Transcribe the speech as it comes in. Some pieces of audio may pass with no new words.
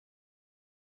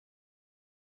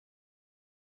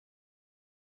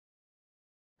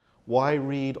Why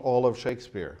read all of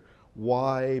Shakespeare?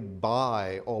 Why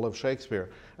buy all of Shakespeare?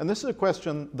 And this is a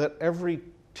question that every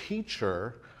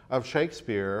teacher of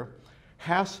Shakespeare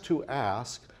has to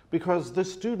ask, because the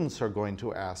students are going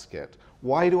to ask it.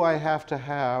 Why do I have to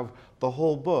have the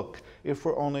whole book if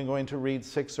we're only going to read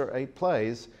 6 or 8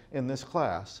 plays in this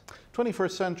class?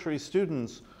 21st century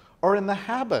students are in the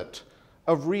habit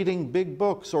of reading big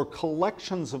books or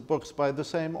collections of books by the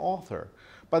same author.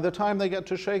 By the time they get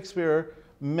to Shakespeare,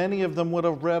 many of them would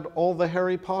have read all the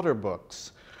Harry Potter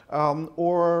books,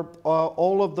 or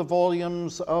all of the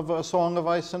volumes of A Song of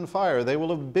Ice and Fire. They will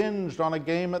have binged on A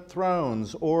Game of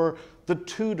Thrones, or The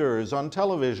Tudors on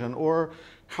television, or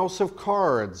House of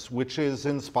Cards, which is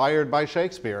inspired by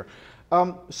Shakespeare.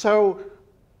 So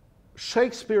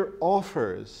Shakespeare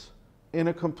offers, in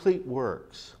A Complete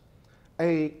Works,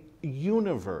 a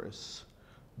universe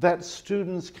that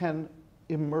students can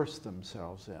immerse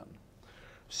themselves in,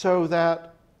 so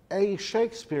that a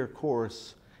Shakespeare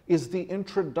course is the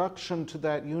introduction to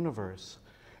that universe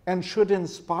and should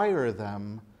inspire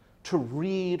them to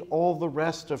read all the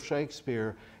rest of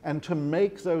Shakespeare and to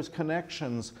make those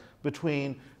connections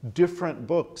between different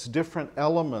books, different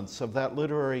elements of that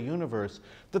literary universe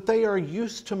that they are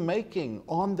used to making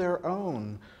on their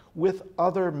own with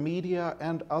other media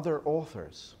and other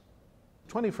authors.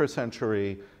 21st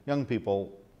century young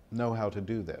people know how to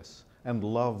do this and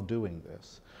love doing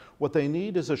this. What they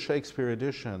need is a Shakespeare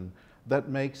edition that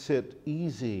makes it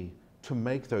easy to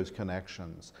make those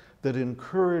connections, that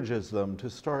encourages them to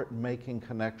start making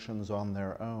connections on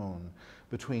their own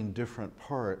between different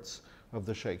parts of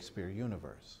the Shakespeare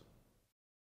universe.